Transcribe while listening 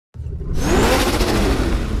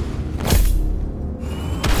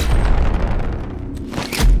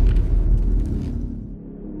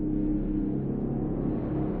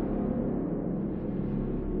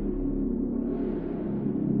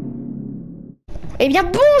Eh bien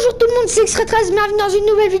bonjour tout le monde, c'est Extra13, bienvenue dans une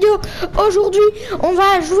nouvelle vidéo. Aujourd'hui on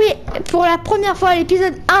va jouer pour la première fois à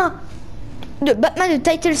l'épisode 1 de Batman de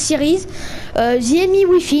Telltale Series, The Enemy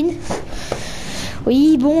Within.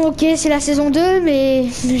 Oui bon ok c'est la saison 2 mais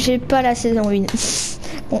j'ai pas la saison 1.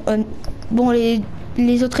 Bon,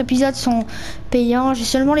 les autres épisodes sont payants, j'ai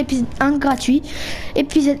seulement l'épisode 1 gratuit.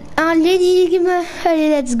 Épisode 1, l'énigme, allez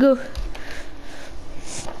let's go.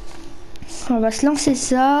 On va se lancer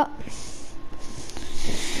ça.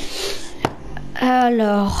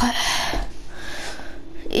 Alors,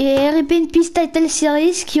 et RIP une piste Telltale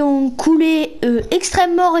Series qui ont coulé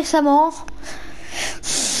extrêmement récemment.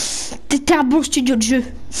 C'était un bon studio de jeu.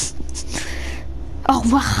 Au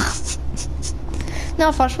revoir.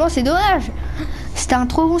 Non, franchement, c'est dommage. C'était un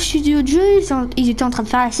trop bon studio de jeu. Ils étaient en train de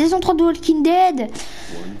faire la saison 3 de Walking Dead.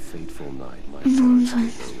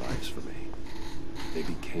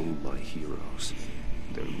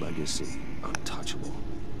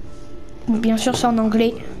 Bien sûr, c'est en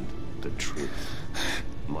anglais.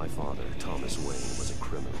 My father, Thomas Wayne, was a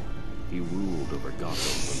criminal. He ruled over Gotham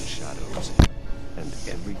from the shadows, and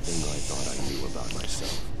everything I thought I knew about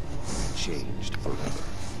myself changed forever.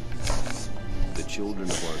 The children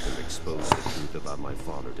of Arkham exposed the truth about my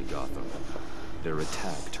father to Gotham. Their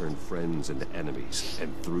attack turned friends into enemies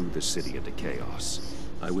and threw the city into chaos.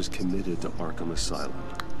 I was committed to Arkham Asylum,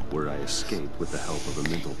 where I escaped with the help of a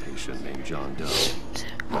mental patient named John Doe.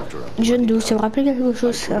 John Doe, ça me rappelle quelque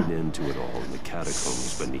chose ça. I put an end to it all in the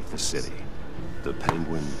catacombs beneath the city. The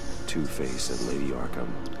Penguin, Two-Face, and Lady Arkham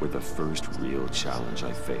were the first real challenge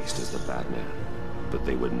I faced as the Batman, but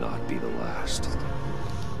they would not be the last.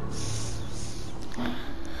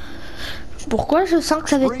 Pourquoi je sens que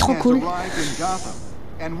ça va être trop cool.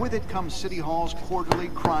 And with it comes City Hall's quarterly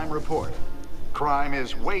crime report. Crime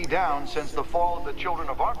is way down since the fall of the Children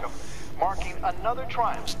of Arkham, marking another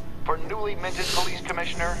triumph for newly minted Police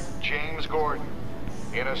Commissioner James Gordon.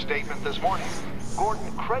 In a statement this morning,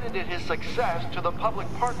 Gordon credited his success to the public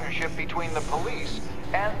partnership between the police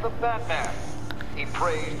and the Batman. He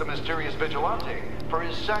praised the mysterious vigilante for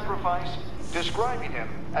his sacrifice, describing him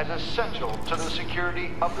as essential to the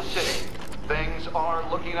security of the city. Things are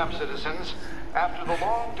looking up, citizens. After the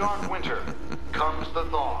long, dark winter comes the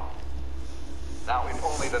thaw. Now, if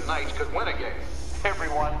only the Knights could win again,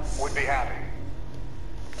 everyone would be happy.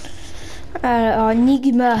 Alors,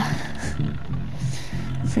 Nigma.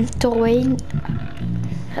 Retour Wayne.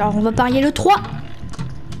 Alors, on va parier le 3.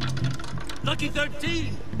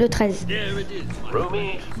 Le 13.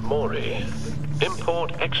 Rumi Mori,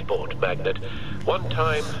 import-export magnate,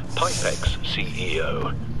 one-time Pipex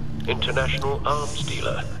CEO, international arms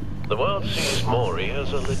dealer. The world sees Mori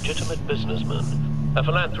as a legitimate businessman, a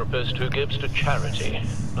philanthropist who gives to charity,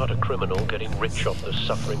 not a criminal getting rich off the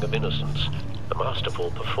suffering of innocence. A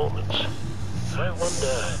masterful performance. I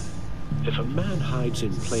wonder, if a man hides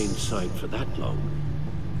in plain sight for that long,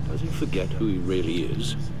 does he forget who he really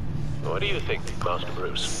is? What do you think, Master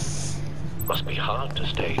Bruce? Must be hard to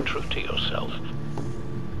stay true to yourself.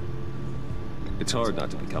 It's hard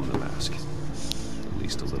not to become the mask. At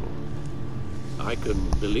least a little. I can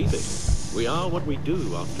believe it. We are what we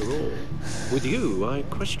do, after all. With you, I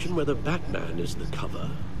question whether Batman is the cover,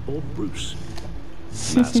 or Bruce.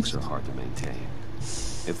 Masks are hard to maintain.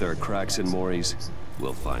 If there are cracks in Mori's,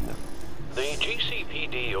 we'll find them. The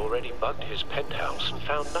GCPD already bugged his penthouse and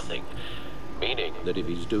found nothing. Meaning that if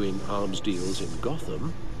he's doing arms deals in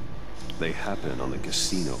Gotham... They happen on the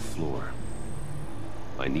casino floor.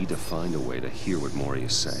 I need to find a way to hear what Mori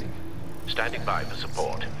is saying. Standing by for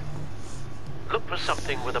support. Look for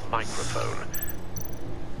something with a microphone.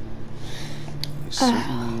 He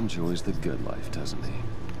certainly enjoys the good life, doesn't he?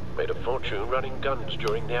 Made a fortune running guns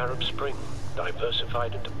during the Arab Spring.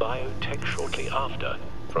 Diversified into biotech shortly after.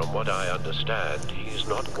 From what I understand, he's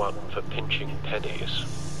not one for pinching pennies.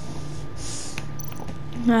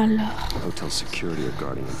 Hotel security are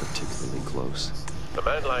guarding him particularly close. A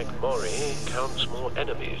man like Mori counts more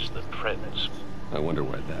enemies than friends. I wonder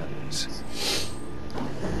why that is.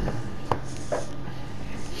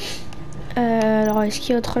 Alors, est-ce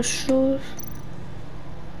qu'il y a autre chose?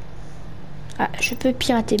 Ah, je peux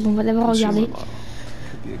pirater. Bon, on va d'abord regarder.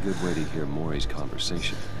 Could be a good way to hear Mori's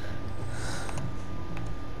conversation.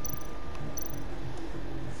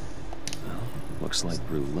 Well, looks like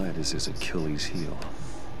roulette is his Achilles heel.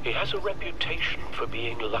 He has a reputation for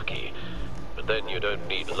being lucky, but then you don't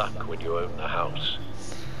need luck when you own the house.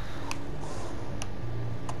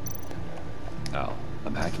 Al,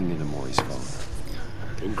 I'm hacking into Mori's phone.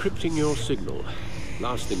 Encrypting your signal.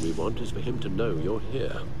 Last thing we want is for him to know you're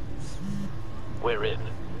here. We're in.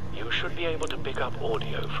 You should be able to pick up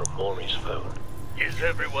audio from Mori's phone. Is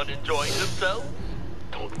everyone enjoying themselves?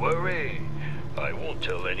 Don't worry. I won't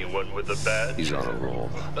tell anyone with a badge. He's on a roll.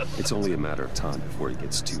 It's only a matter of time before he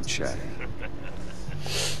gets too chatty.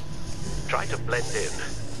 Try to blend in.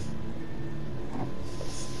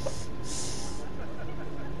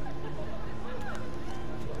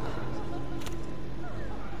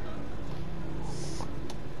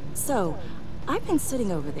 So, I've been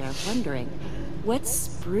sitting over there wondering, what's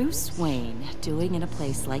Bruce Wayne doing in a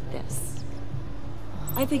place like this?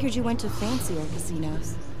 I figured you went to fancier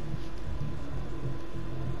casinos.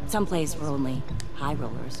 Someplace where only high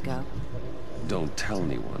rollers go. Don't tell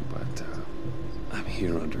anyone, but I'm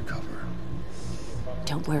here undercover.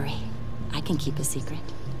 Don't worry, I can keep a secret.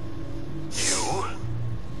 You?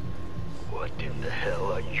 What in the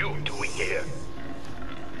hell are you doing here?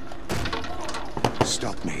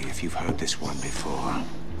 Stop me if you've heard this one before.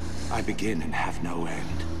 I begin and have no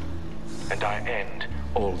end. And I end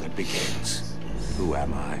all that begins. Who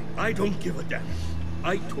am I? I don't give a damn.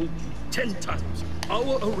 I told you 10 times.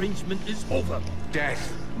 Our arrangement is over.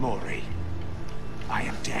 Death, Mori. I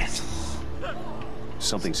am death.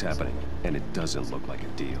 Something's happening, and it doesn't look like a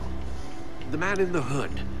deal. The man in the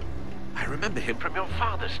hood. I remember him from your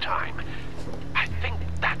father's time. I think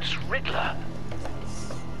that's Riddler.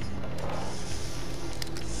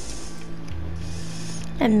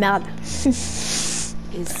 And merde. Is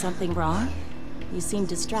something wrong? You seem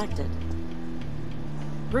distracted.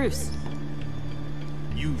 Bruce.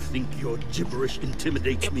 You think your gibberish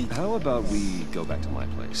intimidates me? How about we go back to my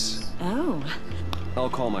place? Oh, I'll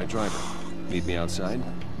call my driver. Meet me outside?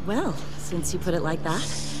 well, since you put it like that.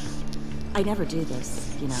 I never do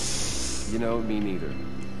this, you know. You know, me neither.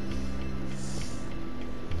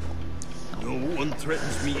 No one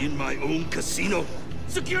threatens me in my own casino.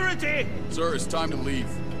 Security! Sir, it's time to leave.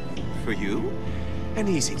 For you, an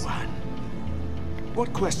easy one.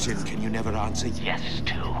 What question can you never answer yes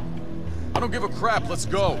to? I don't give a crap, let's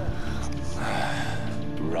go.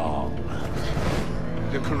 Wrong.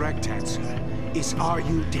 The correct answer is, are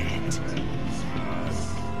you dead?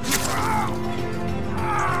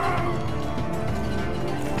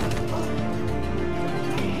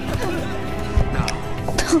 Now,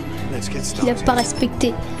 let's get Il a started. pas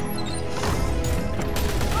respecté.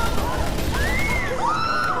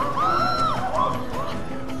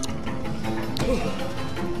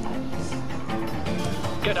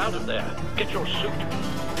 Get out of there. Get your suit.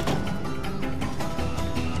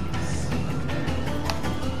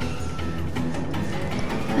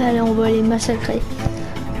 Allez, on va les massacrer.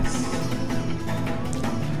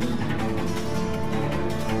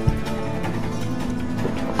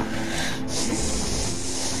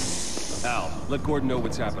 Al, let Gordon know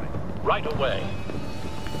what's happening. Right away.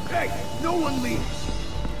 Hey, no one leaves.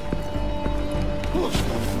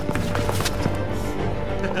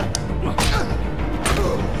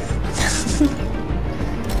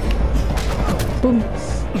 Boum.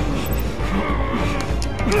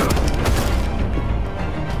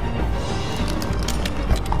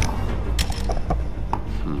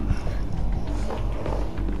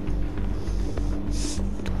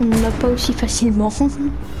 On ne l'a pas aussi facilement.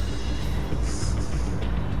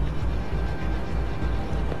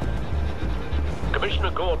 Commissioner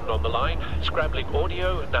Gordon on the line. Scrambling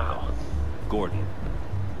audio now. Gordon.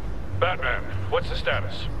 Batman, what's the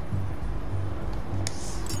status?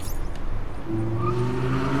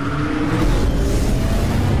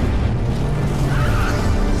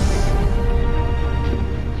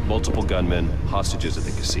 Multiple gunmen, hostages at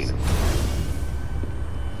the casino.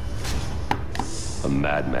 A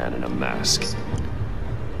madman in a mask.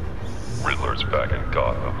 Riddler's back in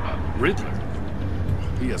Gotham. Riddler?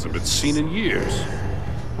 He hasn't been seen in years.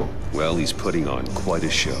 Well, he's putting on quite a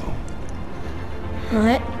show.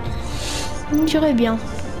 Ouais. On dirait bien.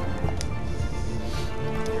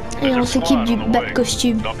 Et on s'équipe du bas de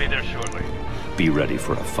costume. I'll be there shortly. Be ready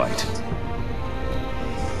for a fight.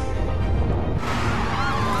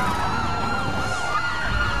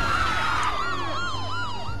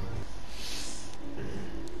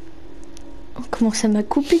 Comment ça m'a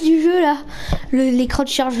coupé du jeu là? L'écran de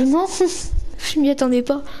chargement. Je m'y attendais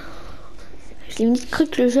pas. J'ai limite cru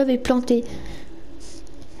que le jeu avait planté.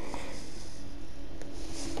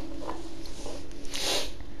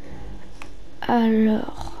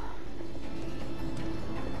 Alors.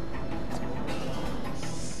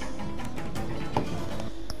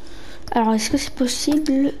 Alors, est-ce que c'est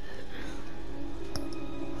possible?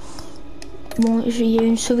 Bon, il y a eu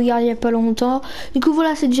une sauvegarde il n'y a pas longtemps. Du coup,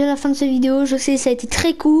 voilà, c'est déjà la fin de cette vidéo. Je sais, ça a été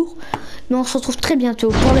très court. Mais on se retrouve très bientôt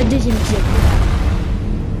pour le deuxième épisode.